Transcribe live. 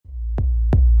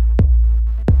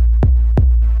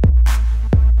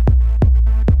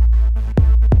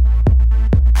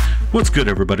What's good,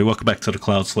 everybody? Welcome back to the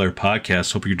Cloud Slayer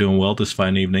podcast. Hope you're doing well this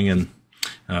fine evening and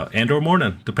or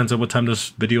morning. Depends on what time this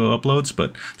video uploads.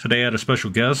 But today I had a special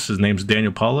guest. His name's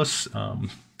Daniel Paulus,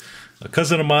 a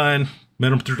cousin of mine.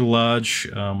 Met him through the lodge.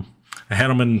 I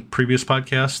had him in previous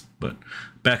podcasts, but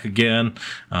back again.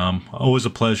 Always a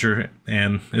pleasure.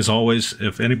 And as always,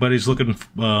 if anybody's looking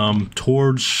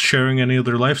towards sharing any of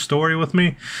their life story with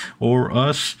me or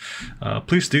us,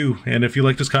 please do. And if you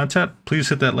like this content, please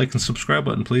hit that like and subscribe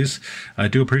button, please. I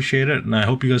do appreciate it. And I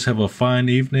hope you guys have a fine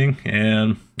evening.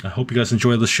 And I hope you guys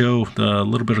enjoy the show, the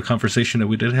little bit of conversation that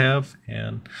we did have,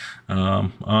 and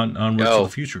on rest of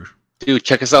the future. Dude,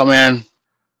 check us out, man.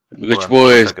 We got your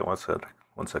boys. One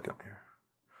second here.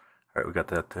 All right, we got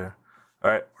that there. All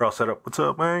right, we're all set up. What's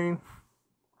up, man?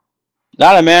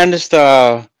 Nada, man. Just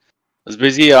was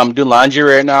busy. I'm doing laundry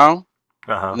right now.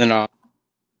 And then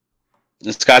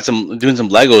just got doing some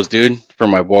Legos, dude, for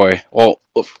my boy. Well,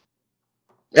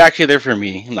 actually, they're for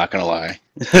me. I'm not gonna lie.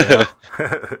 Yeah.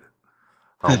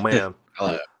 Oh man.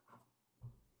 I'll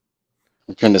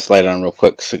turn this light on real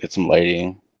quick so get some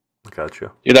lighting.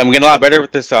 Gotcha. Dude, I'm getting a lot better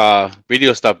with this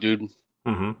video stuff, dude.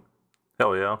 Mm-hmm.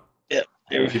 Hell yeah. Yeah.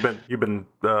 You've been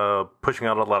pushing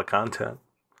out a lot of content.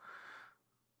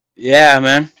 Yeah,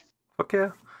 man. Okay.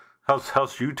 How's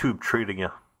YouTube treating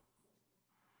you?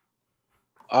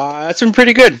 It's been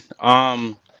pretty good. I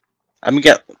mean,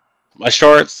 get my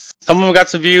shorts. Some of them got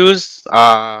some views.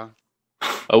 One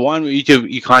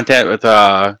YouTube content with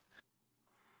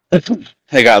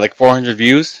they got like 400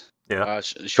 views. Yeah.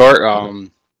 Short.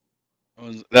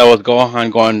 That was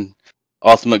going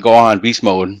Ultimate Gohan Beast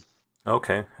Mode.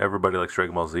 Okay. Everybody likes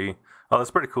Dragon Ball Z. Oh,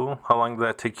 that's pretty cool. How long did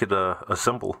that take you to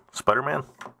assemble? Spider-Man?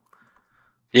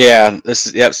 Yeah.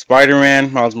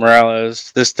 Spider-Man, Miles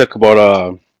Morales. This took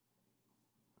about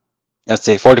let's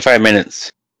say 45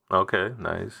 minutes. Okay.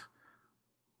 Nice.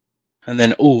 And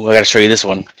then, I gotta show you this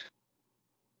one.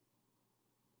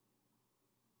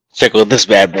 Check out this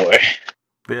bad boy.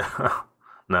 Yeah.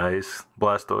 Nice.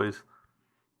 Blastoise.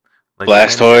 Like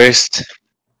Blastoise.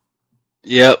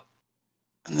 Yep.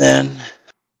 And then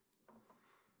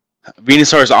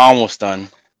Venusaur is almost done.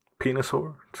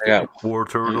 Venusaur? Yeah. War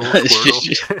Turtle?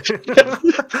 Squirtle?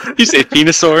 You say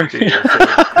Venusaur?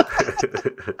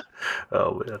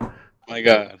 Oh man. Oh my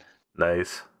god.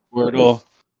 Nice. Squirtle.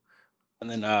 And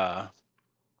then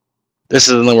this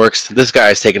is in the works. This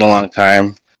guy's taking a long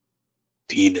time.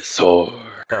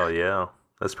 Venusaur. Oh yeah.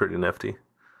 That's pretty nifty.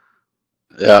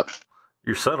 Yep.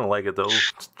 Your son will like it though.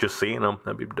 Just seeing him,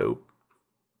 that'd be dope.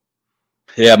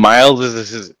 Yeah, Miles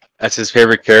that's his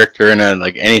favorite character, and then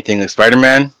like anything like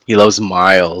Spider-Man, he loves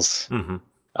Miles. Mm-hmm.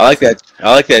 I like that.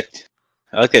 I like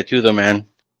that too, though, man.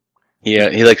 Yeah,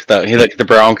 he likes the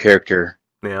brown character.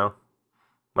 Yeah.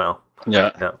 Well.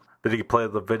 Yeah. Yeah. Did he play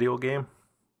the video game?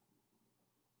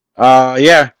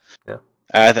 Yeah. Yeah.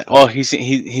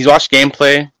 He's watched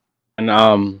gameplay,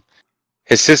 and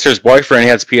his sister's boyfriend, he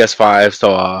has PS5,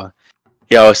 so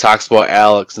he always talks about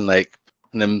Alex and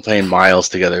them playing Miles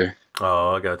together.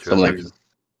 Oh, I got you. So I'm like,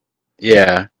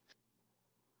 yeah.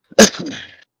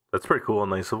 That's pretty cool and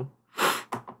nice of him.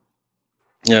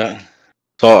 Yeah.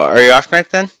 So, are you off tonight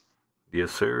then?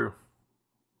 Yes, sir.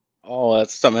 Oh,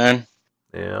 that's something, man.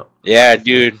 Yeah. Yeah,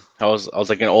 dude. I was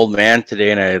like an old man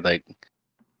today, and I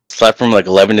slept from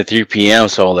 11 to 3 p.m.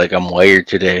 So I'm wired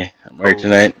today. I'm wired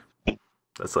tonight.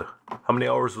 That's how many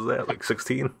hours was that?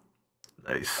 16?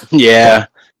 Nice. Yeah.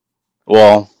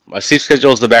 Well, my sleep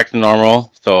schedule is back to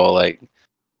normal. So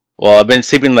I've been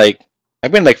sleeping 5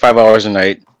 hours a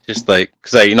night, just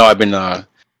because I've been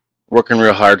working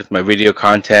real hard with my video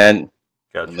content,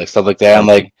 Gotcha. and stuff like that.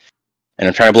 And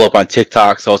I'm trying to blow up on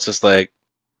TikTok. So it's just then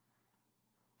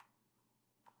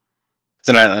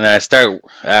I start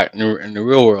in the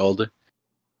real world.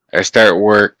 I start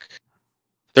work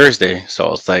Thursday,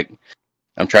 so it's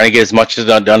I'm trying to get as much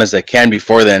done as I can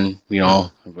before then.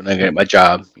 When I get my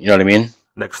job, you know what I mean.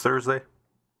 Next Thursday?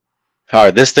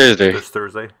 This Thursday. This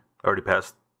Thursday? Already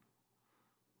passed.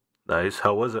 Nice.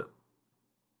 How was it?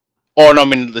 Oh no, I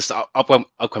mean this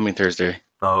upcoming Thursday.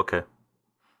 Oh, okay.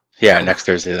 Yeah, next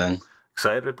Thursday then.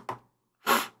 Excited?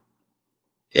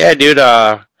 Yeah, dude.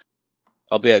 I'll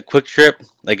be at Quick Trip.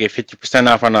 Get 50%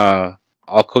 off on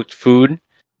all cooked food.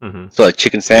 Mm-hmm. So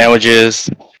chicken sandwiches,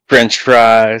 French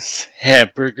fries,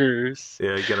 hamburgers.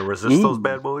 Yeah, you gonna resist those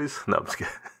bad boys? No, I'm just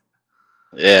kidding.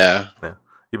 Yeah. Yeah.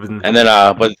 And then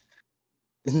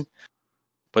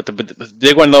but the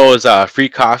big one though is free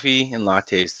coffee and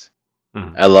lattes.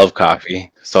 Mm-hmm. I love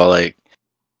coffee, so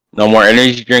no more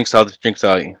energy drinks. I'll just drink.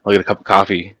 I'll get a cup of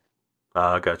coffee.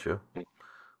 I got you.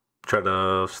 Try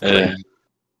to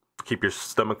keep your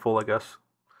stomach full, I guess.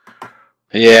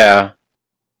 Yeah.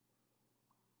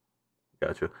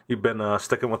 Gotcha. You've been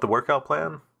sticking with the workout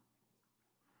plan?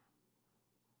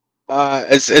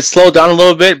 It's slowed down a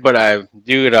little bit, but I'm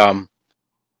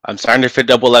starting to fit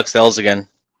double XLs again.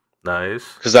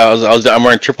 Nice. Because I'm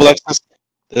wearing triple XL.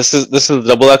 This is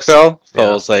double XL,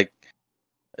 so it's like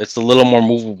it's a little more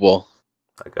movable.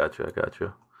 I got you.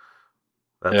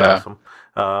 That's awesome.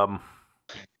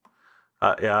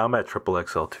 Yeah, I'm at triple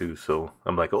XL too, so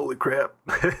I'm like, holy crap.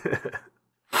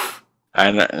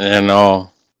 I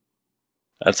know.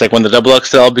 That's like when the double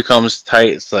XL becomes tight,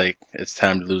 it's like it's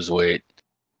time to lose weight.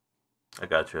 I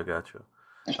got you.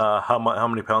 How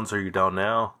many pounds are you down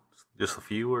now? Just a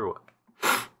few or what?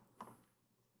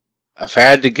 If I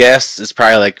had to guess, it's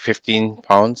probably like 15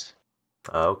 pounds.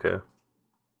 Okay.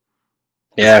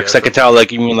 Yeah, because I could tell,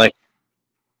 like, even like,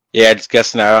 yeah, just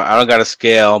guessing. I don't got a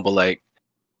scale, but like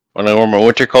when I wear my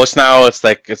winter coats now, it's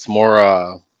like it's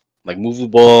more like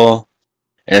movable,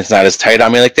 and it's not as tight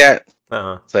on me like that.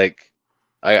 It's like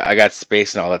I got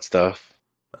space and all that stuff.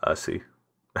 I see.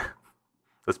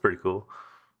 That's pretty cool.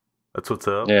 That's what's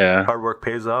up. Yeah. Hard work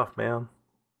pays off, man.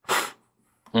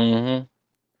 Mm-hmm.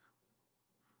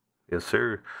 Yes,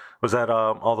 sir. Was that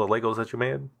all the Legos that you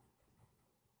made?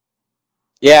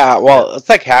 Yeah, well, it's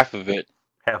like half of it.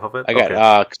 Half of it? I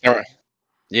got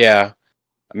yeah.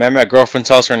 I'm at my girlfriend's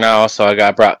house right now, so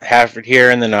I brought half of it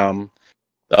here, and then the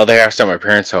other half's at my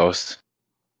parents' house.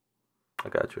 I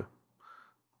got you.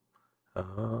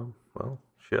 Well,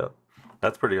 shit.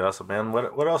 That's pretty awesome, man.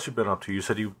 What else you been up to? You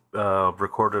said you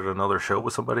recorded another show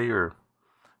with somebody or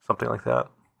something like that?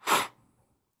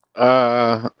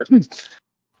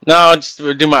 No, just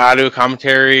do my audio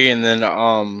commentary, and then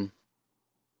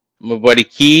my buddy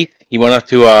Keith, he went up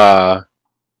to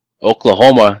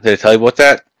Oklahoma. Did I tell you about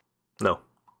that? No.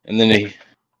 And then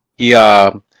he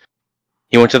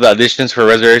went to the auditions for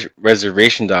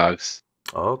Reservation Dogs.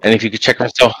 Oh, okay. And if you could check on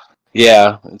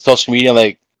social media,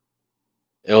 like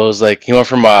it was like he went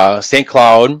from St.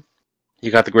 Cloud, he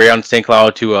got the Greyhound St.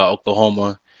 Cloud to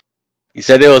Oklahoma. He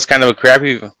said it was kind of a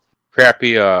crappy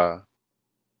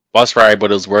bus ride,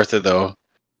 but it was worth it though.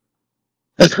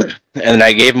 And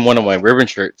I gave him one of my ribbon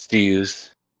shirts to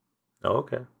use. Oh,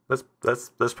 okay.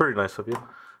 That's pretty nice of you.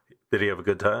 Did he have a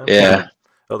good time? Yeah.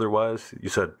 Otherwise, you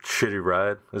said shitty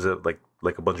ride. Is it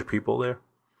like a bunch of people there?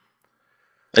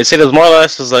 They said it was more or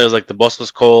less it was like the bus was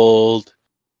cold,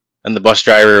 and the bus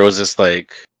driver was just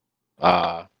like,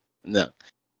 no,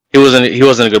 he wasn't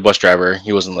a good bus driver.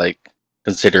 He wasn't like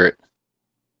considerate.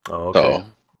 Oh, okay. So,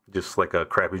 just like a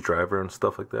crappy driver and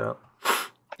stuff like that.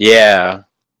 Yeah,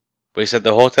 but he said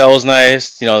the hotel was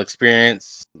nice. You know,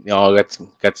 experience. You know,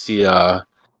 got to see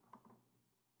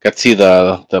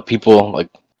the people. Like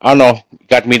I don't know,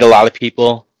 got to meet a lot of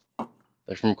people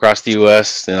like from across the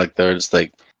U.S. and like they're just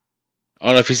like. I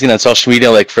don't know if you've seen on social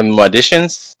media, like from the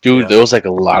auditions, dude. Yeah. There was like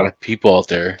a lot of people out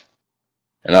there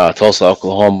in Tulsa,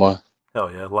 Oklahoma.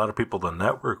 Hell yeah, a lot of people to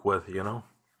network with, you know.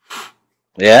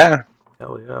 Yeah.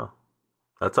 Hell yeah,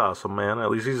 that's awesome, man.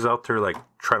 At least he's out there like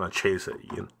trying to chase it.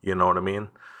 You know what I mean?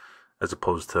 As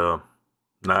opposed to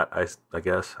not. I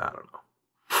guess I don't know.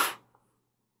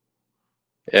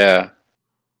 Yeah.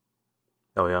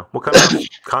 Oh yeah. What kind of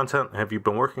content have you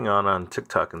been working on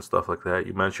TikTok and stuff like that?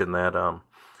 You mentioned that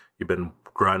you've been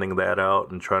grinding that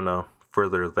out and trying to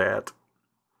further that.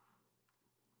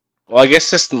 Well, I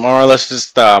guess just more or less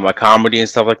just my comedy and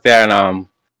stuff like that. And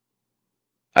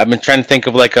I've been trying to think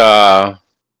of like well,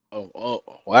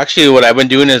 actually, what I've been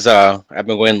doing is I've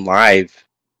been going live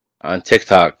on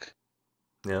TikTok.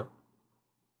 Yeah.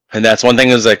 And that's one thing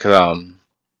is like I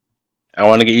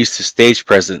want to get used to stage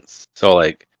presence. So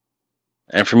like,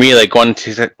 and for me, like going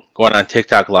on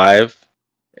TikTok live,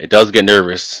 it does get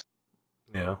nervous.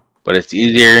 Yeah. But it's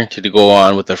easier to go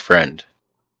on with a friend.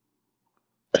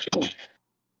 So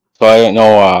I don't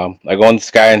know. I go on this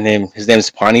guy named his name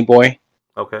is Pawnee Boy.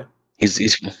 Okay. He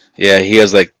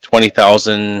has like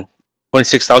 26,000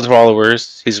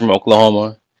 followers. He's from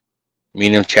Oklahoma. Me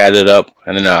and him chatted up,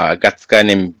 and then I got this guy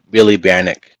named Billy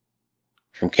Bannock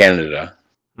from Canada.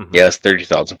 Mm-hmm. He has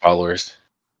 30,000 followers.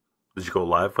 Did you go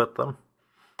live with them?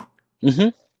 Mm-hmm.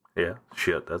 Yeah.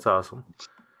 Shit, that's awesome.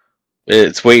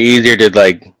 It's way easier to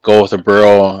like go with a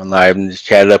bro on live and just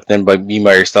chat it up than by being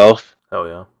by yourself. Oh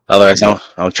yeah. Otherwise,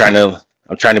 I'm trying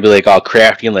to be like all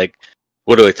crafty and like,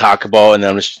 what do I talk about? And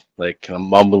then I'm just like kind of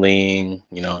mumbling,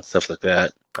 you know, stuff like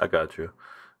that. I got you.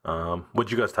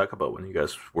 What'd you guys talk about when you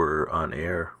guys were on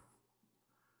air?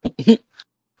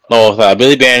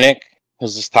 Billy Bannock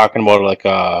was just talking about like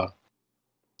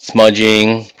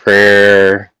smudging,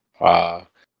 prayer,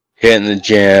 hitting the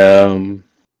gym,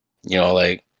 you know,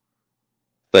 like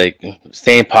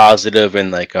staying positive and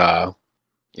like you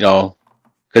know,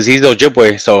 because he's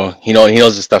Ojibwe, so he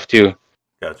knows his stuff too.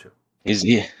 Gotcha.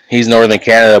 He's Northern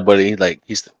Canada, but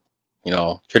he's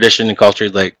tradition and culture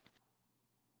like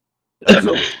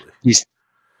Absolutely.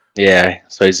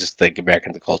 So he's just like get back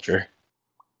into culture.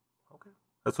 Okay,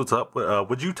 that's what's up.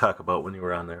 What'd you talk about when you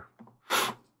were on there?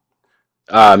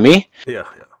 Me? Yeah.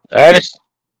 I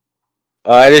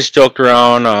just joked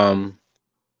around.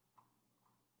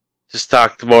 Just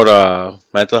talked about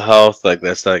mental health.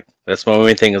 That's my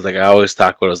main thing. Is like I always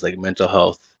talk about is like mental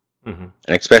health, mm-hmm.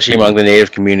 and especially among the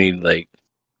Native community. Like,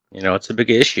 it's a big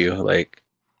issue. Like,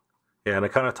 yeah, and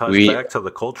it kind of ties back to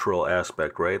the cultural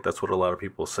aspect, right? That's what a lot of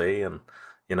people say, and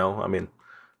I mean,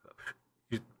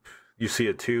 you see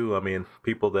it too. I mean,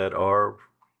 people that are,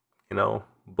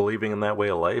 believing in that way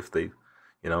of life, they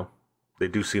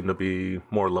do seem to be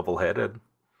more level-headed.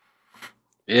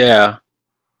 Yeah.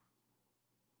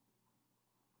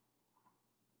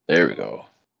 There we go.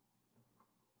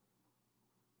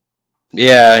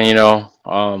 Yeah,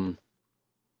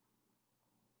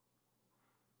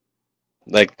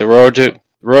 like the road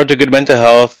to good mental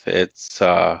health. It's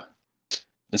a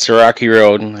rocky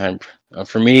road, and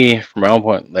for me, from my own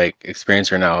point, like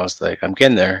experience right now, it's like I'm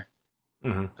getting there.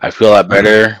 Mm-hmm. I feel a lot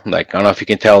better. Like I don't know if you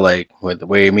can tell, like with the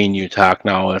way me and you talk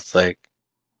now, it's like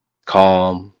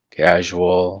calm,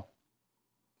 casual,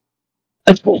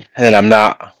 and I'm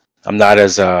not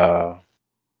as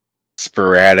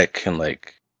sporadic and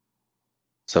like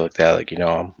stuff like that. Like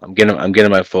I'm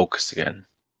getting my focus again.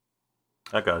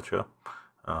 I gotcha.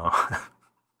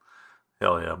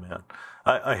 Hell yeah, man.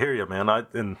 I hear you, man.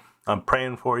 I'm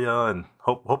praying for you and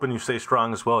hoping you stay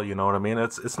strong as well. You know what I mean?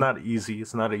 It's not easy.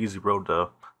 It's not an easy road to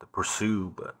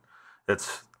pursue, but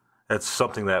it's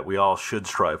something that we all should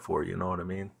strive for. You know what I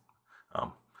mean?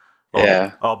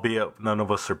 Yeah. Albeit none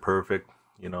of us are perfect.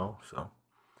 So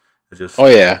it's just. Oh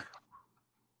yeah.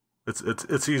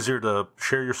 It's easier to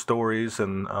share your stories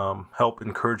and help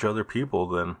encourage other people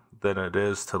than it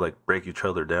is to like break each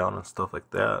other down and stuff like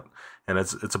that. And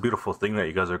it's a beautiful thing that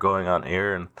you guys are going on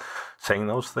air and saying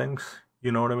those things.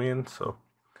 You know what I mean? So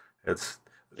it's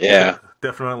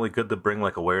definitely good to bring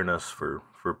like awareness for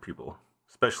people,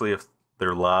 especially if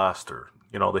they're lost or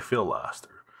they feel lost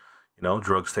or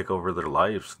drugs take over their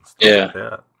lives and stuff like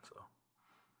that. So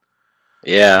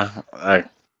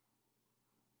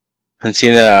And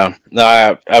seeing no,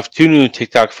 I have two new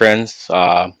TikTok friends,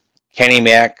 Kenny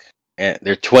Mac, and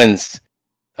they're twins,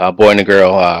 boy and a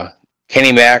girl.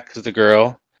 Kenny Mac is the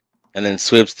girl, and then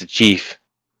Swib's the chief.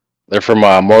 They're from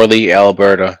Morley,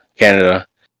 Alberta, Canada.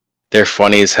 They're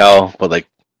funny as hell, but like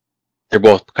they're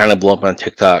both kind of blown up on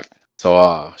TikTok.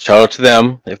 So shout out to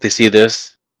them if they see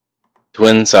this.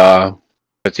 Twins, but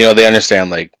they understand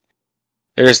like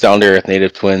they're just down to earth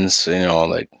native twins.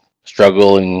 Like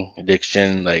struggling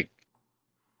addiction, like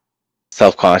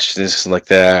self-consciousness like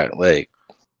that, like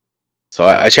so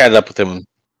I chatted up with him.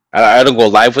 I don't go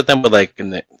live with them, but like in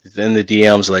the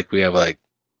DMs, like we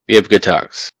have good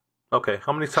talks. Okay,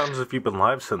 how many times have you been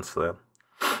live since then?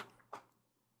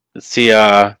 Let's see,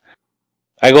 I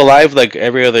go live like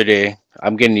every other day.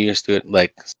 I'm getting used to it.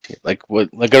 Like what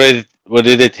I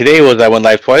did today was I went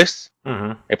live twice.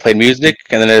 Mm-hmm. I played music,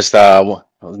 and then there's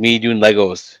me doing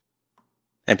Legos,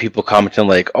 and people commenting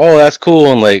like, "Oh, that's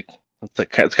cool," and like it's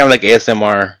kind of like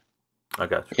ASMR. I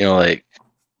got you. Like.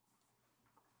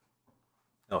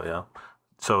 Oh yeah.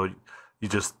 So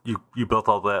you built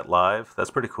all that live?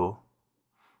 That's pretty cool.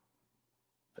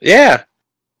 Yeah.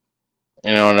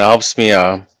 And it helps me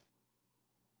and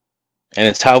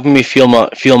it's helping me feel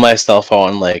myself out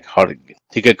and like how to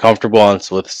get comfortable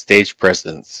with stage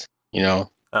presence,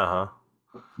 Uh-huh.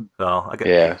 Well, I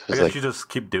guess like, you just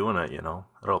keep doing it,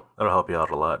 It'll help you out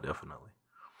a lot, definitely.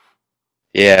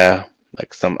 Yeah.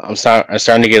 Like I'm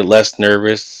starting to get less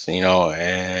nervous,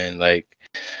 and like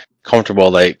comfortable,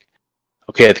 like,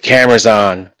 okay, the camera's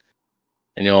on.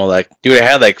 And like, dude, I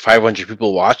had like 500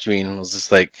 people watching me, and it was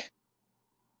just like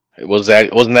it wasn't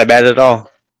that bad at all.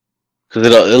 Because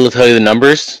it'll tell you the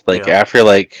numbers. Like after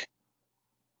like,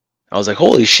 I was like,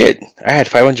 holy shit! I had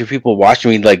 500 people watching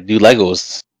me like do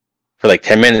Legos for like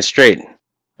 10 minutes straight.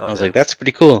 I was like, that's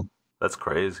pretty cool. That's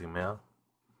crazy, man.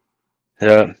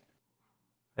 Yeah.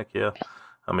 Heck yeah.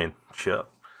 I mean, shit.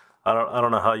 I don't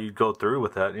know how you'd go through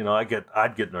with that.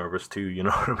 I'd get nervous too. You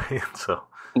know what I mean? So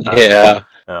yeah.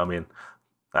 I mean,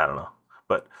 I don't know,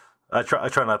 but I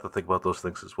try not to think about those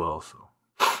things as well. So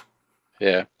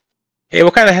yeah. Hey,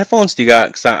 what kind of headphones do you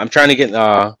got? Cause I'm trying to get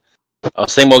I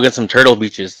was thinking about getting some Turtle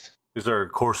Beaches. These are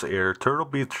Corsair. Turtle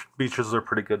Beaches are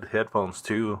pretty good headphones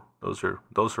too. Those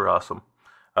are awesome.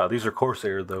 These are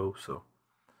Corsair though, so.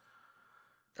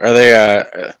 Are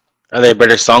they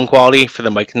better sound quality for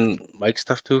the mic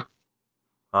stuff too?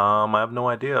 I have no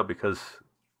idea because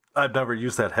I've never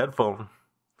used that headphone.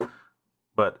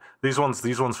 But these ones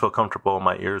feel comfortable in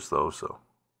my ears though. So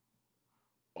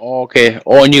Oh, okay.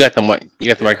 Oh, and you got the mic. You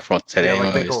got the yeah, microphone set, yeah,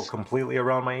 like they go anyways. completely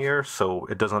around my ear, so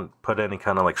it doesn't put any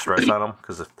kind of like stress on them.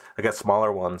 Because if I get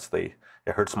smaller ones, it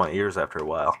hurts my ears after a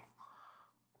while.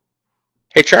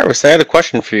 Hey, Travis, I had a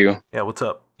question for you. Yeah, what's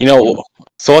up? You know,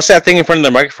 so what's that thing in front of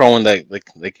the microphone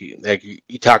that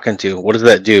you talking to? What does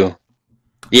that do?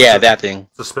 Yeah, that thing.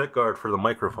 It's a spit guard for the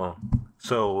microphone.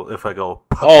 So if I go,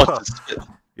 Oh,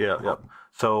 yeah, yeah.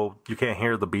 So you can't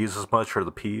hear the B's as much or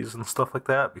the P's and stuff like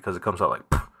that because it comes out like.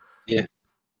 yeah.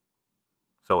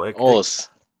 So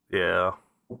yeah,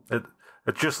 it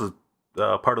it's just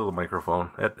a part of the microphone.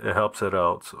 It helps it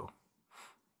out. So.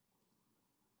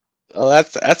 Oh,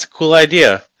 that's a cool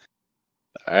idea.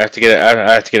 I have to get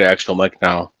I have to get an actual mic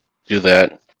now. Do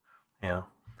that. Yeah,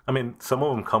 I mean some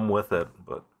of them come with it,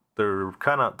 but they're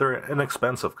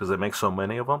inexpensive because they make so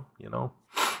many of them. You know.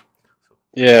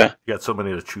 Yeah. You got so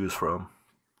many to choose from.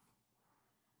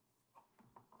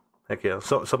 Heck yeah.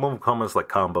 So some of them come as like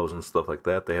combos and stuff like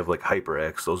that. They have like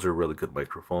HyperX. Those are really good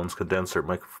microphones, condenser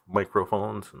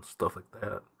microphones and stuff like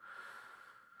that.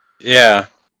 Yeah.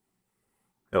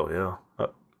 Oh yeah.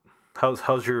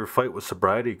 How's your fight with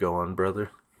sobriety going,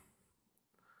 brother?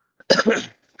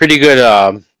 Pretty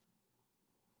good.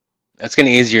 It's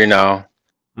getting easier now.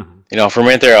 Mm-hmm. You know, from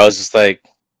right there, I was just like, a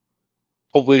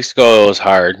couple weeks ago, it was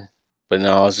hard, but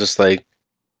now I was just like,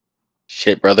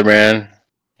 shit, brother, man.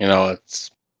 You know,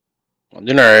 I'm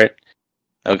doing all right.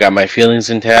 I've got my feelings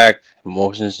intact,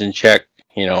 emotions in check.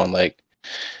 You know, and like,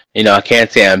 you know, I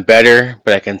can't say I'm better,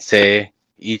 but I can say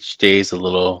each day's a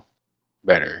little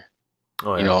better.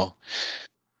 Oh You yeah. know,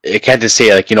 I can't just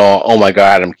say like, you know, oh my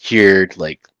god, I'm cured.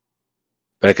 Like,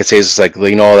 but I could say it's like,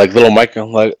 you know, like little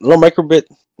micro bit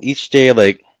each day.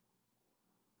 Like,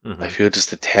 Mm-hmm. I feel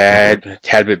just a tad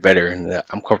bit better, and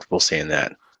I'm comfortable saying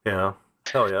that. Yeah.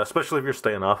 Oh yeah. Especially if you're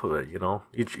staying off of it. You know,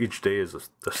 each day is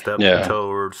a step Yeah,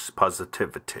 towards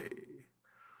positivity.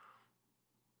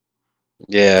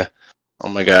 yeah. Oh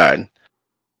my god.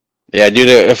 Yeah, dude.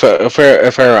 If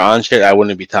I were on shit, I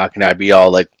wouldn't be talking. I'd be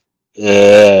all like, you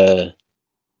know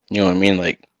what I mean?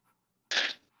 Like,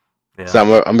 so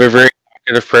Yeah. I'm a very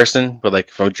talkative person, but like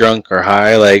if I'm drunk or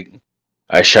high, like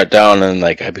I shut down and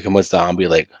like I become a zombie.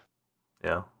 Like,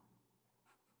 Yeah.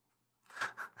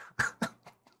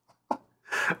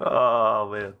 Oh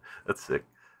man, that's sick.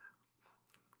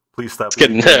 Please stop it's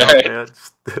getting. eating me out, man.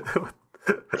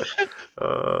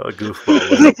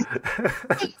 Goofball, man.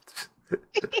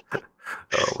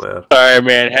 Oh man. All right,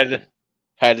 man.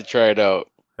 Had to try it out.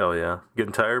 Hell yeah.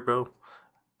 Getting tired, bro?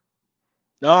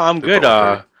 No, I'm We good. both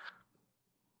are.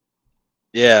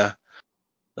 Yeah.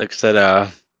 Like I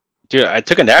said, dude, I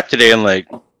took a nap today and like,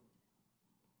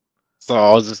 so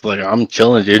I was just like, I'm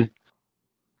chilling, dude.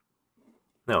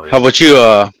 No, How yeah. about you?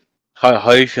 How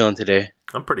are you feeling today?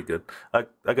 I'm pretty good. I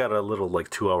got a little like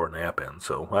 2 hour nap in,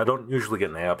 so I don't usually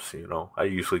get naps, you know. I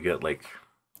usually get like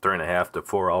 3.5 to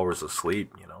 4 hours of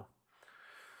sleep, you know.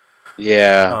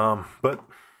 Yeah. But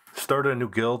started a new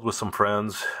guild with some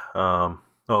friends.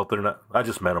 Well, they're not. I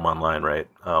just met them online, right?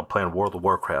 Playing World of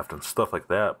Warcraft and stuff like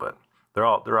that. But they're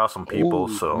awesome people.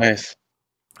 Ooh, So nice.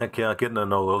 getting to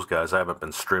know those guys. I haven't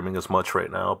been streaming as much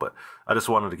right now, but I just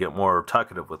wanted to get more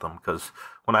talkative with them because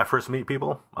when I first meet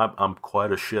people, I'm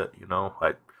quite a shit, you know.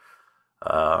 I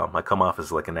come off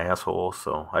as like an asshole,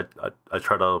 so I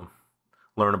try to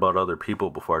learn about other people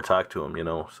before I talk to them, you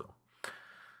know. So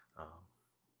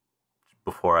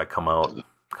before I come out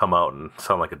and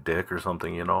sound like a dick or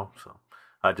something, you know. So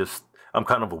I just I'm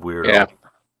kind of a Yeah. weirdo.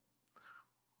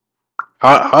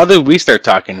 How did we start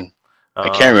talking? I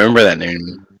can't Um, remember that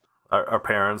name. our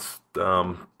parents,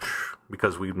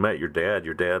 because we met your dad.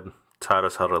 Your dad taught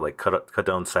us how to like cut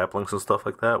down saplings and stuff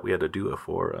like that. We had to do it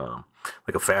for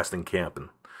like a fasting camp and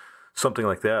something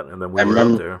like that. And then we I were out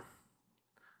remember. there.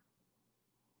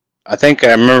 I think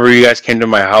I remember you guys came to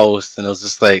my house and it was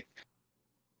just like,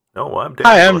 Oh, I'm Danny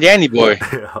 "Hi, I'm Boy. Danny Boy,"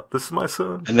 Yeah, this is my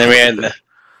son. and then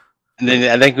and then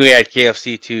I think we had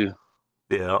KFC too.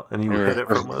 Yeah, and you hid it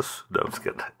from us. No, I'm just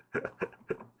kidding.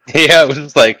 Yeah, it was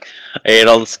just like I ate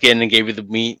all the skin and gave you the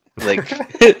meat. Like,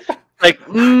 like,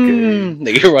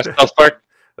 Like you watch South Park.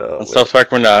 On Wait. South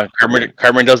Park when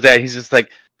Carmen does that, he's just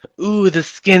like, "Ooh, the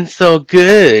skin's so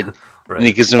good," and he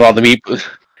Right. gives him all the meat.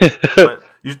 But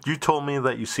you told me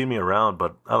that you see me around,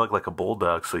 but I look like a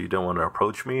bulldog, so you didn't want to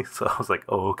approach me. So I was like,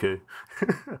 oh, okay.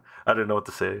 I didn't know what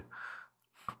to say.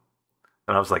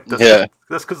 And I was like, Yeah.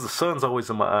 that's because the sun's always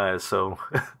in my eyes, so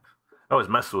it always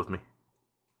messes with me.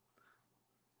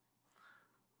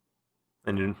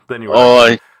 And then you were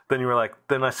like, Oh, then you were like,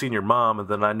 then I seen your mom, and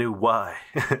then I knew why,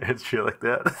 and shit like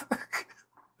that.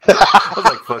 I was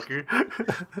like, fucker.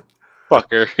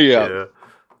 Fucker, yeah.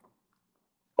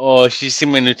 Oh, she's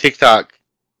seen my new TikTok.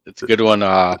 It's a good one.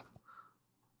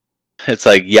 It's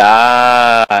like,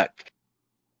 yuck.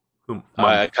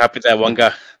 I copied that one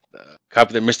guy.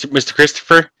 Copied that Mr.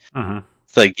 Christopher. Mm-hmm.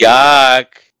 It's like, yuck.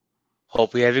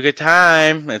 Hope we have a good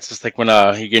time. It's just like when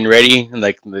you're getting ready and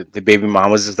like the baby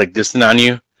mom was just like dissing on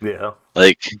you. Yeah.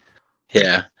 Like,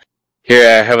 yeah. Here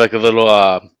I have like a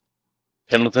little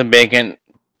Pendleton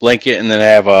blanket, and then I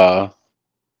have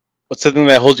what's the thing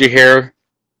that holds your hair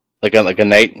like a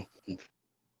night,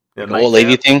 an old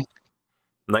lady thing.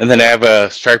 Nightcap. And then I have a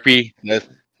Sharpie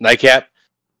nightcap.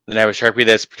 Then I have a Sharpie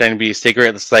that's pretending to be a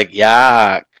cigarette. That's like,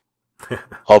 yuck.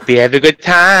 Hope you have a good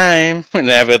time.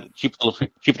 And I have a cute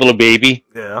little baby.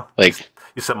 Yeah. Like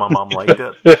you said, my mom liked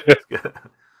it.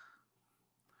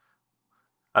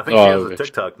 I think she has a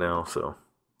TikTok now, so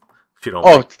she don't.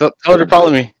 Oh, tell her to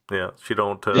follow me. Yeah, she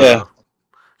don't.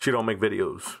 She don't make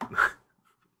videos.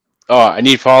 Oh, I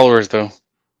need followers though.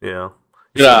 Yeah.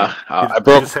 Yeah, I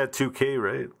broke. You just had 2K,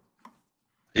 right?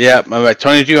 Yeah, I'm at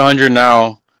 2,200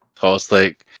 now. So it's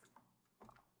like,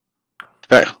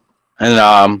 and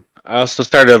I also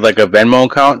started like a Venmo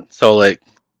account. So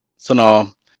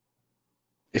now,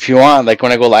 if you want, like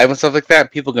when I go live and stuff like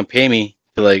that, people can pay me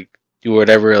to like do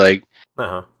whatever. Like,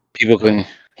 people can,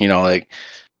 like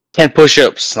 10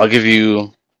 push-ups. I'll give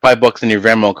you $5 in your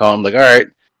Venmo account. I'm like, all right,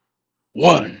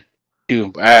 1,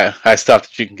 2. I stopped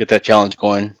that you can get that challenge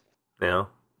going. Yeah.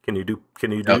 Can you do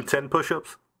 10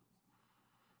 push-ups?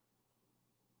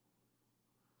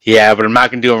 Yeah, but I'm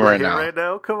not gonna do them right now. Right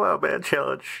now, come on, man!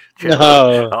 Challenge.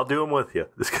 No. I'll do them with you.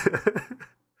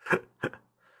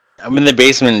 I'm in the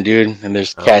basement, dude, and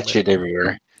there's cat shit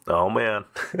everywhere. Oh man,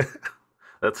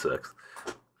 that sucks.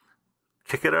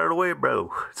 Kick it out of the way,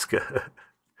 bro. It's good.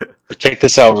 But check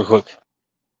this out real quick.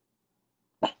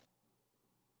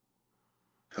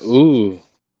 Ooh,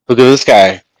 look at this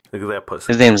guy. Look at that pussy.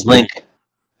 His name's Link.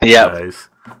 Yeah. Nice.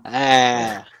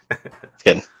 It's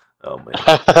good. Oh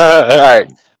man.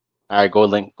 All right, go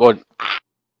Link. Go.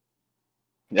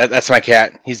 That's my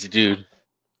cat. He's the dude.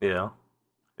 Yeah.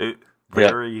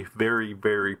 Very, very,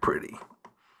 very pretty.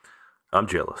 I'm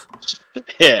jealous.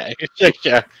 Yeah, check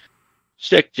ya.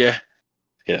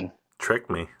 Good. Trick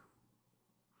me.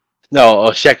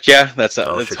 No, check ya. That's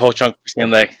a whole chunk.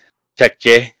 Saying like check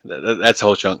ya. That's a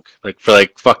whole chunk. Like for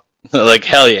like fuck. Like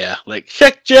hell yeah. Like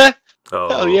check ya. Oh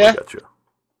hell yeah. I gotcha.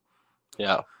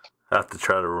 Yeah. I have to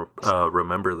try to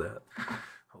remember that.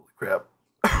 Holy crap.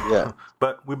 Yeah.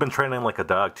 But we've been training like a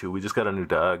dog too. We just got a new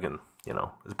dog, and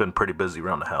it's been pretty busy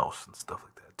around the house and stuff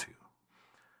like that too.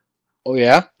 Oh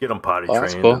yeah. Get them potty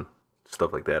trained and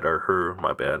stuff like that. Or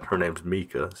my bad. Her name's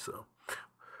Mika, so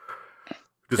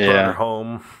just brought her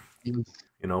home.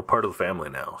 Part of the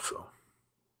family now. So.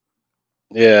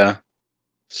 Yeah.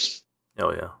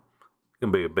 Oh yeah.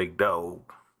 Gonna be a big dog.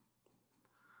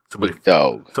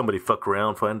 Somebody fuck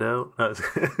around, find out.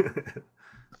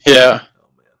 Yeah. Oh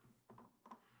man.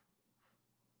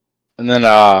 And then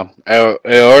I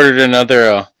ordered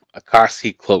another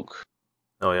Akatsuki cloak.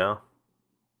 Oh yeah.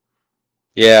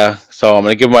 Yeah. So I'm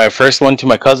gonna give my first one to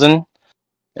my cousin.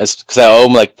 That's because I owe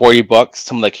him like $40.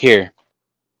 So I'm like, here,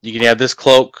 you can have this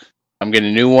cloak. I'm getting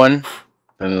a new one.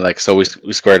 And like, so we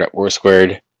squared up. We're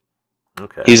squared.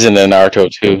 Okay. He's in the Naruto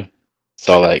too.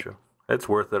 So like, it's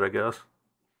worth it, I guess.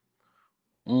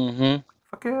 Mm-hmm.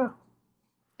 Fuck yeah.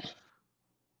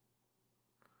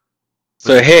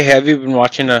 So hey, have you been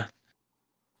watching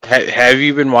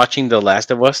The Last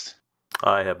of Us?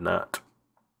 I have not.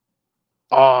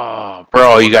 Oh,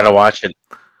 bro, you gotta watch it.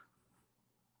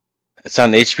 It's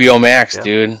on HBO Max,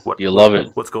 dude. You love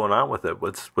it. What's going on with it?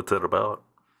 What's it about?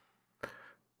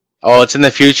 Oh, it's in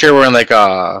the future where like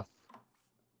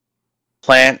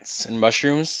plants and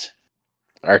mushrooms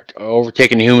are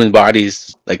overtaking human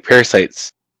bodies like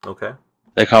parasites. Okay.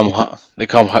 They come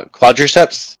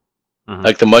quadriceps,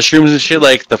 like the mushrooms and shit,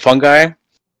 like the fungi.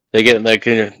 They get like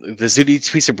the dude eats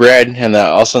a piece of bread, and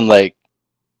all of a sudden like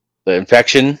the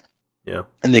infection. Yeah.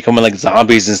 And they come in like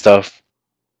zombies and stuff.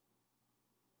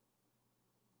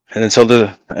 And then so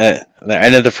the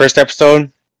end of the first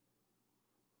episode,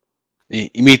 you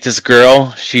meet this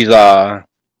girl. She's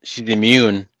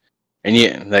immune. And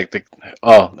the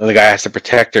guy has to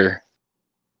protect her.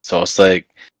 So it's like,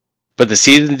 but the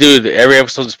season, dude, every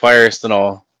episode is fire and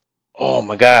all. Oh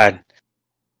my god!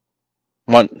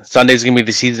 Sunday's gonna be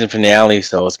the season finale,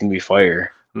 so it's gonna be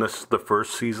fire. And this is the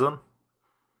first season.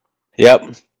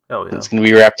 Yep. Oh yeah. It's gonna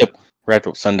be wrapped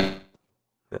up Sunday.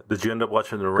 Yeah. Did you end up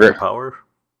watching the Ring of Power?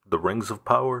 The Rings of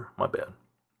Power? My bad.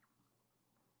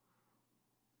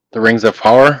 The Rings of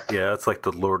Power? Yeah, it's like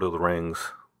the Lord of the Rings.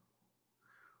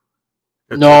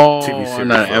 It's no, a TV series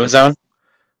on Amazon.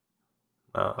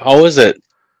 How is it?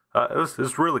 It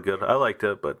was really good. I liked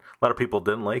it, but a lot of people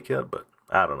didn't like it. But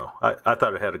I don't know. I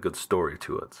thought it had a good story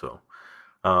to it. So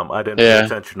I didn't pay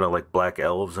attention to like black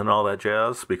elves and all that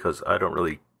jazz because I don't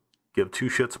really give two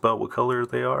shits about what color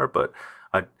they are. But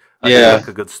I do like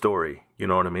a good story. You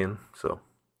know what I mean? So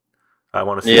I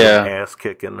want to see them ass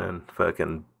kicking and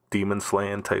fucking demon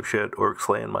slaying type shit. Orc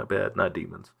slaying, my bad, not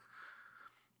demons.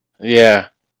 Yeah.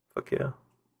 Fuck yeah.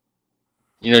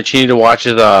 You know what you need to watch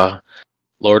is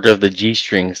Lord of the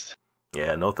G-Strings.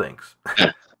 Yeah, no thanks.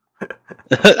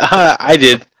 I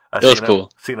did. It was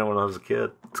cool. Seen it when I was a kid.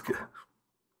 It's good.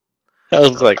 I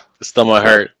was like, still my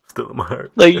heart. Still in my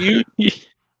heart. Like you.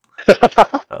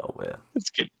 Oh man,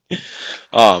 it's good.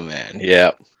 Oh man,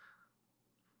 yeah.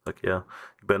 Like yeah,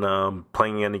 you been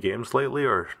playing any games lately,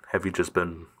 or have you just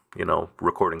been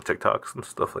recording TikToks and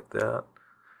stuff like that?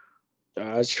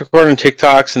 Just recording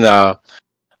TikToks and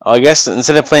I guess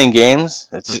instead of playing games,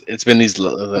 it's been these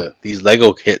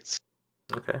Lego kits.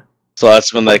 Okay. So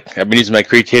that's been like I've been using my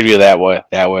creativity that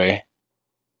way.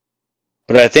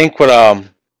 But I think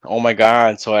oh my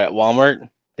god! So at Walmart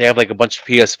they have like a bunch of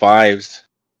PS5s.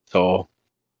 So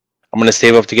I'm gonna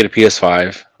save up to get a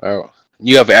PS5.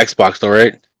 You have an Xbox though,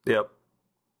 right? Yep.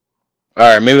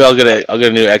 All right, maybe I'll get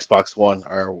a new Xbox One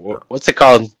or what's it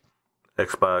called?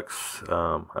 Xbox. I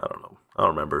don't know. I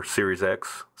don't remember. Series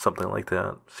X, something like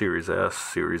that. Series S,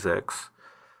 Series X.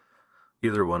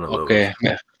 Either one of those. Okay.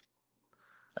 Yeah.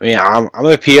 I mean, I'm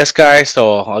a PS guy,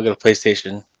 so I'll get a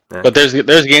PlayStation. Yeah. But there's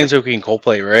games that we can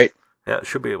co-play, right? Yeah, it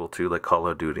should be able to, like Call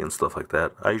of Duty and stuff like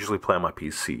that. I usually play on my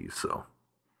PC, so.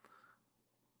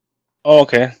 Oh,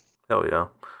 okay. Hell yeah.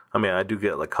 I mean, I do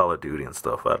get like Call of Duty and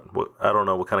stuff. I don't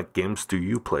know, what kind of games do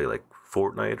you play? Like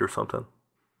Fortnite or something?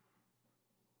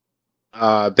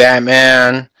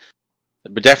 Batman.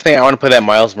 But definitely, I want to play that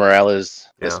Miles Morales,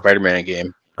 Spider-Man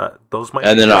game. Those might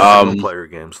be single-player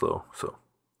games, though. So.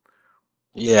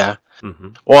 Yeah.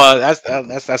 Mm-hmm. Well,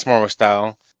 that's more of a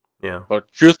style. Yeah.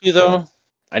 But truthfully, though,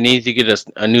 I need to get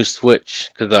a new Switch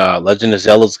because Legend of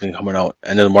Zelda's gonna coming out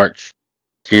end of March.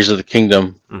 Tears of the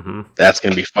Kingdom. Mm-hmm. That's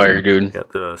gonna be fire, dude. Yeah,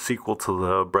 the sequel to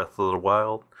the Breath of the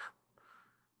Wild.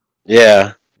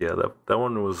 Yeah. Yeah, that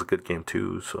one was a good game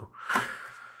too. So.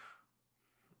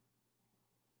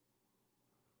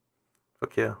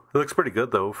 Fuck yeah, it looks pretty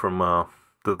good though. From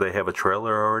did they have a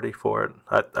trailer already for it?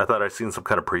 I thought I'd seen some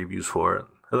kind of previews for it.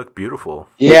 It looked beautiful.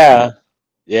 Yeah,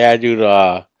 dude.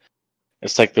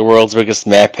 It's like the world's biggest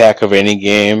map pack of any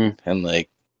game, and like,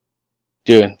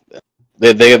 dude,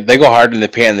 they go hard in the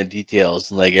paint and the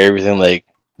details, and like everything, like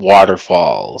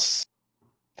waterfalls,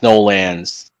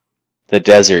 snowlands, the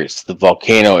deserts, the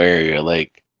volcano area.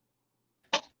 Like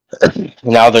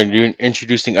now they're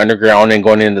introducing underground and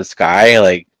going into the sky.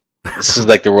 Like this is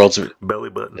like the world's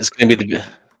belly button. It's gonna be the.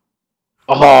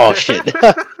 Oh shit.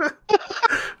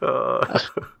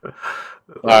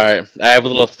 All right, I have a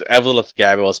little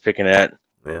scab I was picking at.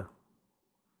 Yeah.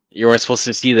 You weren't supposed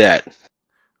to see that.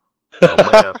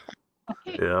 Oh man.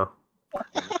 Yeah.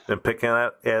 And picking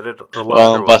at it a lot.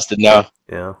 Well, I'm busted now.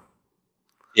 Yeah.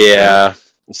 Yeah.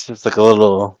 It's just like a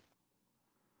little.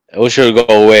 I wish it would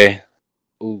go away.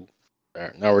 Ooh. All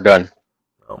right, now we're done.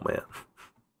 Oh man.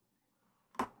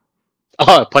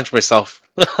 Oh, I punched myself.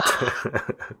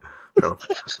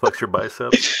 Flex your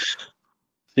biceps.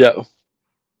 Yeah.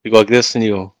 You go like this and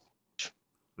you go.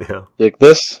 Yeah. Like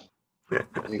this. Yeah.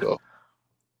 And you go.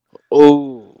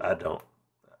 Oh. I don't.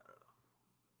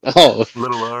 Oh.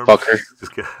 Little arms. Fucker.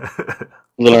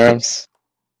 Little arms.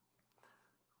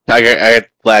 I got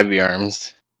flabby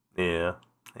arms. Yeah.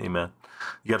 Amen.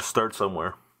 You got to start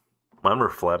somewhere. Mine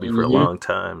were flabby for a long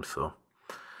time, so.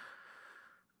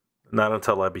 Not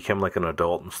until I became like an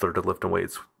adult and started lifting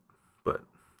weights. But,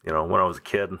 when I was a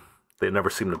kid, they never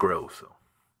seemed to grow, so.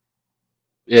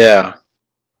 Yeah.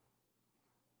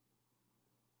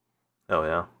 Oh,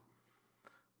 yeah.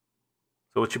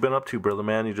 So what you been up to, brother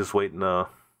man? You just waiting to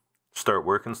start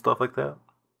work and stuff like that?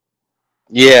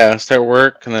 Yeah, start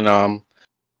work, and then I'm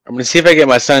going to see if I get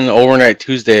my son overnight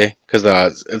Tuesday, because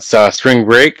it's spring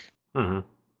break. Mm-hmm.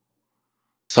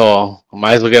 So I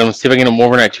might as well get him. See if I can get him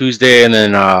overnight Tuesday, and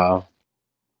then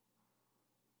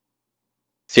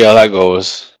see how that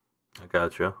goes. I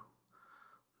gotcha.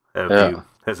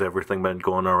 Has everything been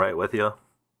going all right with you?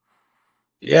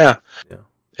 Yeah. Yeah.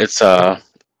 It's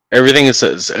everything is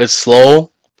it's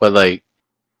slow, but like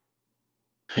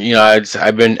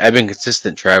I've been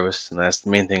consistent, Travis, and that's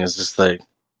the main thing. Is just like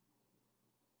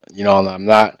I'm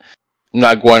not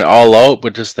going all out,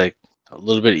 but just like a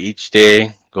little bit each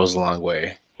day goes a long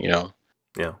way. Yeah.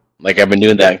 Like I've been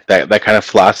doing that kind of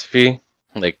philosophy.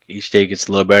 Like each day gets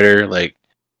a little better. Like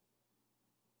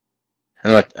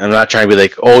I'm not trying to be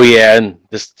like, oh yeah, and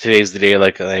today's the day.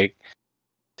 Like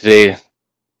today,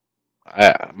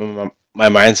 my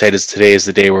mindset is today is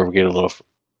the day where we get a little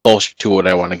closer to what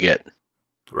I want to get.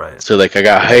 Right. So like I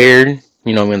got hired.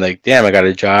 You know what I mean? Like damn, I got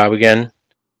a job again.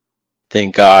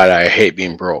 Thank God. I hate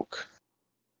being broke.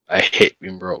 I hate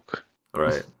being broke.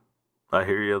 Right. I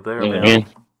hear you there, You know man. what I mean?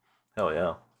 Hell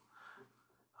yeah.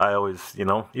 I always,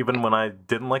 even when I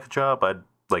didn't like a job, I'd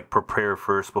like prepare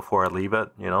first before I leave it,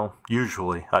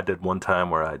 Usually I did one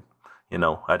time where I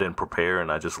didn't prepare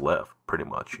and I just left pretty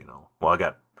much, Well, I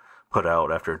got put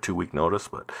out after a 2-week notice,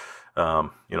 but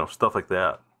stuff like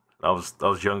that. I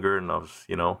was younger and I was,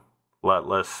 a lot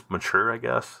less mature, I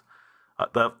guess.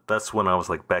 That's when I was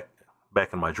like back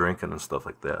in my drinking and stuff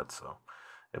like that. So,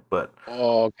 but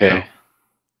Oh, okay.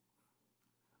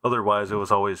 Otherwise, it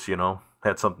was always,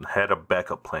 had a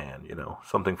backup plan,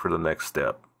 something for the next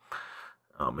step.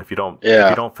 If you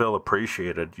don't feel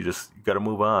appreciated, you got to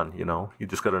move on, You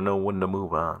just got to know when to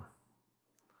move on.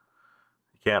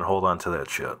 You can't hold on to that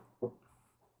shit.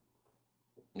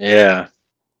 Yeah.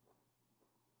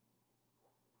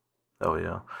 Oh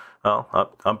yeah.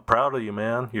 Well, I'm proud of you,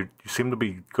 man. You seem to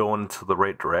be going to the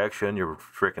right direction. You're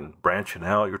freaking branching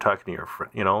out. You're talking to your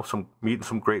friend, meeting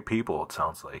some great people. It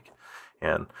sounds like,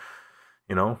 and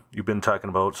you've been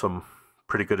talking about some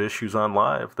pretty good issues on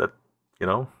live. That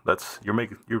you're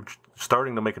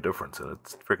starting to make a difference, and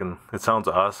it sounds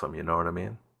awesome. You know what I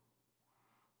mean?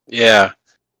 Yeah.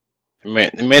 The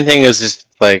main thing is just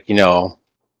like you have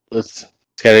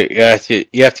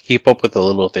to keep up with the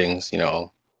little things, Mm-hmm.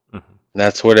 And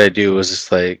that's what I do. Is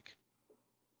just like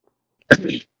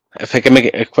if I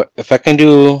can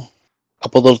do a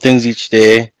couple little things each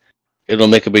day, it'll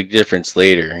make a big difference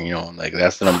later. Like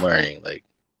that's what I'm learning. Like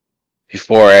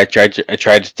before, I tried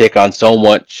to take on so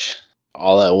much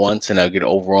all at once, and I'd get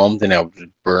overwhelmed, and I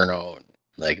would burn out.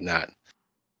 Like not,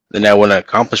 then I wouldn't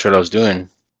accomplish what I was doing.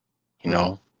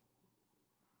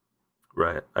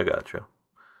 Right, I got you.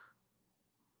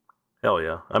 Hell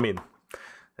yeah. I mean,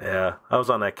 yeah, I was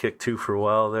on that kick too for a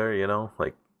while there,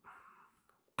 like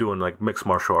doing like mixed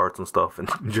martial arts and stuff and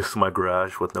just in my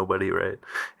garage with nobody, right?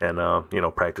 And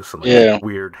practicing like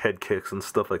weird head kicks and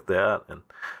stuff like that and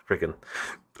freaking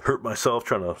hurt myself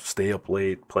trying to stay up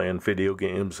late playing video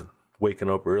games and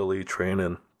waking up early,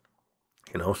 training,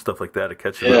 stuff like that to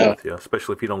catch it up with you,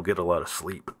 especially if you don't get a lot of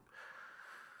sleep.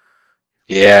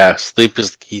 Yeah, sleep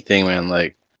is the key thing, man.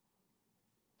 Like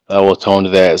I will tone to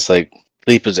that. It's like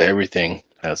sleep is everything.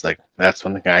 That's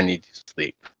when the guy needs to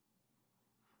sleep.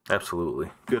 Absolutely.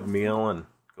 Good meal and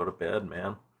go to bed,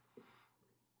 man.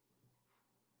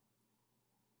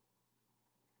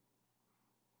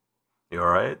 You all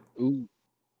right? Ooh.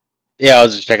 Yeah, I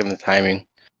was just checking the timing.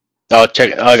 Oh,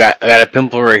 check. Oh, I got a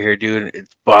pimple right here, dude.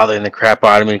 It's bothering the crap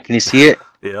out of me. Can you see it?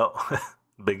 Yeah.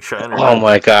 Big shiner. Oh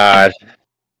my god.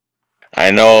 I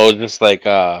know, just like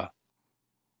all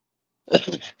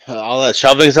that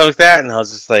shoving and stuff like that, and I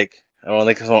was just like, I was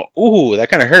like, ooh, that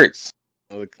kind of hurts.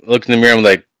 I look in the mirror, I'm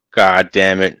like, god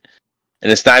damn it,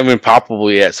 and it's not even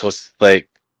poppable yet, so it's like,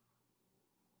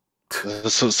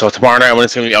 so tomorrow night I'm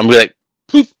gonna be like,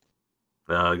 poof.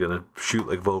 I'm gonna shoot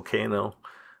like volcano.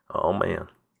 Oh man.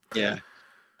 Yeah.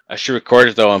 I should record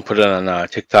it though and put it on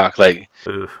TikTok, like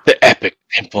the epic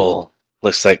pimple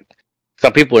looks like.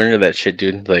 Some people are into that shit,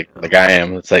 dude. Like I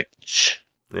am. It's like, shh.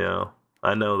 Yeah,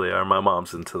 I know they are. My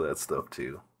mom's into that stuff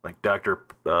too, like Doctor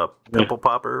Pimple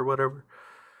Popper or whatever.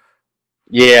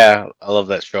 Yeah, I love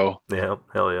that show. Yeah,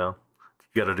 hell yeah.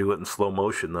 You got to do it in slow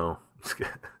motion though.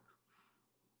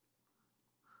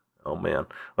 Oh man.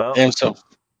 Well, And so,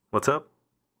 what's up?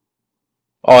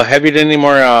 oh, have you done any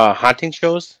more hunting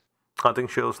shows? Hunting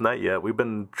shows? Not yet. We've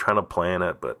been trying to plan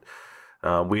it, but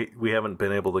we haven't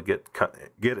been able to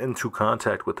get into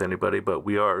contact with anybody. But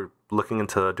we are looking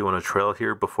into doing a trail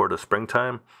here before the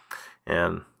springtime,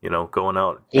 and going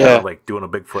out, like doing a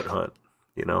Bigfoot hunt.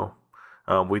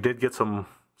 We did get some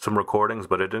recordings,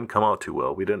 but it didn't come out too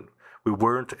well. We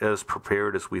weren't as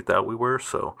prepared as we thought we were,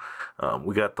 so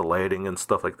we got the lighting and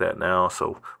stuff like that now.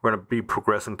 So we're gonna be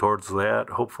progressing towards that.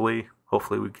 Hopefully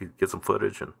we could get some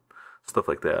footage and stuff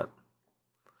like that.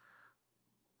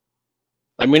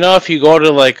 Let me know if you go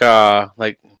to like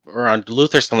around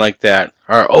Duluth or something like that.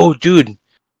 Or oh, dude,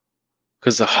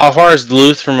 because how far is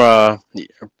Duluth from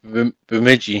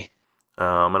Bemidji?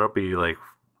 It'll be like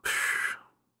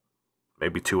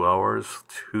maybe 2 hours,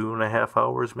 2.5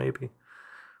 hours, maybe.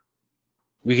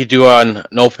 We could do on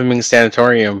No Pimming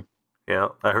Sanatorium. Yeah,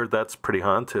 I heard that's pretty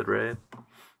haunted, right?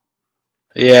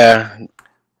 Yeah,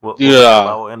 Will they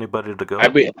allow anybody to go?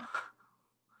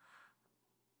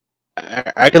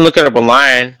 I can look it up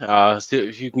online. See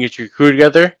if you can get your crew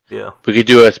together. Yeah. We could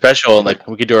do a special, like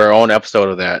we could do our own episode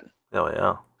of that. Oh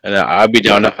yeah. And I'll be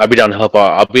down. I'll be down to help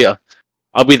out.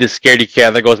 I'll be the scaredy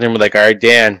cat that goes in and be like, all right,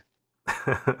 Dan,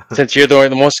 since you're the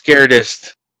most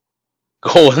scaredest,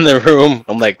 go in the room.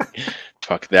 I'm like,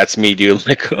 fuck, that's me, dude. I'm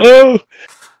like, oh,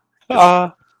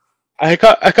 I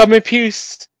got my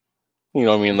piece. You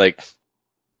know what I mean? Like,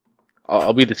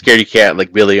 I'll be the scaredy cat,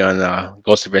 like Billy on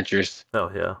Ghost Adventures. Oh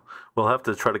yeah. We'll have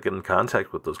to try to get in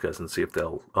contact with those guys and see if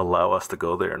they'll allow us to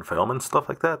go there and film and stuff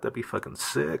like that. That'd be fucking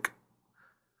sick.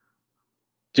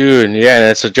 Dude, yeah,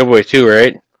 that's Ojibwe too,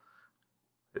 right?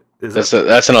 That's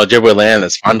an Ojibwe land.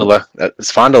 That's Fond du Lac.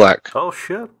 That's Fond du Lac. Oh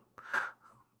shit!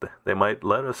 They might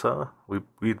let us, huh?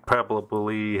 We'd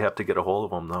probably have to get a hold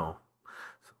of them though.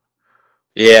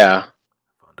 Yeah.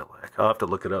 Fond du Lac. I'll have to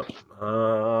look it up.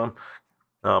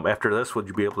 After this, would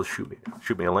you be able to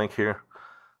shoot me a link here?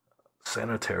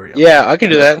 Sanitarium. Yeah, I can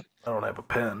do that. I don't have a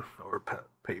pen or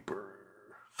paper.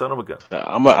 Son of a gun.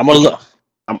 I'm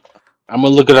gonna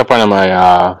look it up on my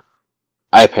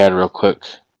iPad real quick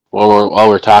while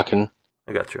we're talking.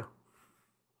 I got you.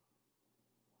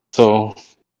 So,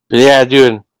 yeah,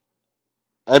 dude,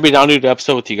 I'd be down to do the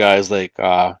episode with you guys, like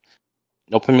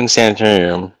opening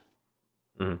sanitarium.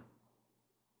 Mm-hmm.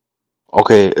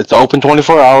 Okay, it's open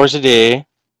 24 hours a day.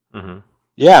 Mm-hmm.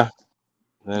 Yeah.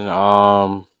 Then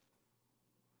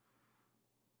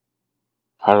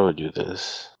how do I do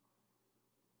this?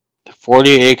 The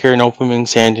 40-acre Nopalming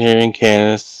Sanitarium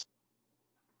Canis.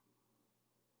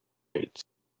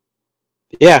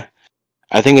 Yeah,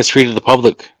 I think it's free to the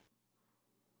public.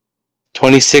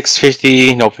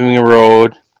 2650 Nopalming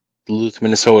Road, Duluth,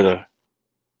 Minnesota.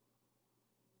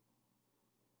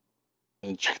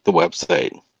 And check the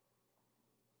website.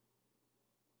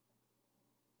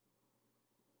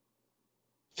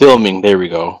 Filming, there we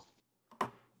go.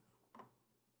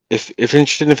 If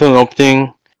interested in film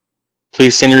opening,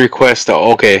 please send a request.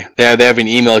 Okay, they have an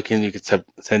email you can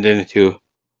send it to,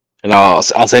 and I'll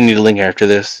send you the link after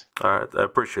this. All right, I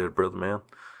appreciate it, brother, man.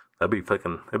 It'd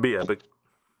be epic.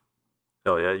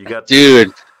 Oh yeah,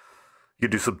 dude. You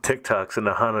do some TikToks in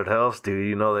the haunted house, dude.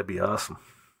 You know that'd be awesome.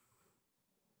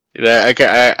 Dude, I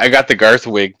got the Garth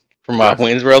wig from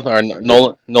Wayne's World, or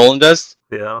Nolan does.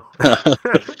 Yeah.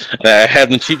 I had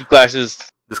the cheap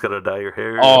glasses. Just gotta dye your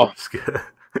hair. Oh.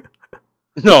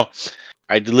 No,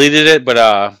 I deleted it,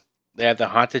 but they had the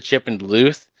haunted ship in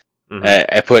Duluth. Mm-hmm.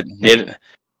 I put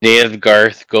native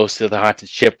Garth goes to the haunted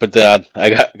ship, but I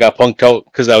got punked out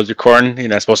because I was recording. You're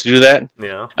not supposed to do that.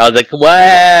 Yeah. I was like,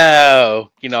 wow,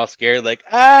 all scared, like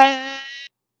I'm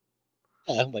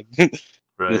like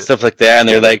right. And stuff like that, and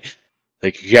they're like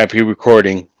you can't be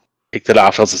recording. Picked it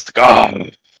off. I was just like, oh.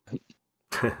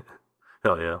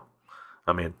 Hell yeah.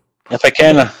 I mean, if I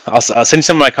can, I'll send you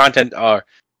some of my content.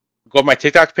 Go to my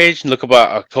TikTok page and look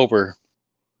about October.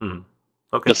 Mm-hmm.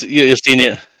 Okay. You'll see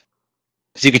it.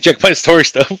 So you can check my story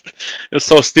stuff. It was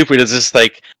so stupid. It's just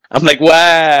like, I'm like,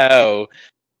 wow,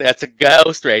 that's a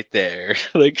ghost right there.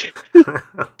 Like,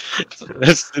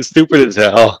 that's stupid as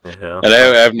hell. Yeah. And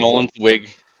I have Nolan's wig.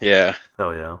 Yeah.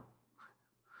 Oh yeah.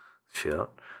 Shit.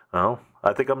 Well,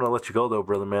 I think I'm gonna let you go though,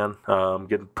 brother man. I'm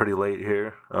getting pretty late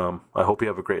here. I hope you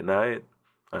have a great night.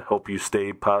 I hope you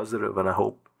stay positive, and I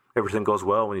hope everything goes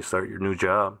well when you start your new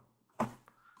job.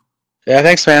 Yeah,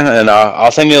 thanks, man. And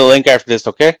I'll send you the link after this,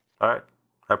 okay? All right.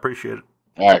 I appreciate it.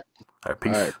 All right. All right,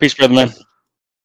 peace. All right. Peace, brother, man.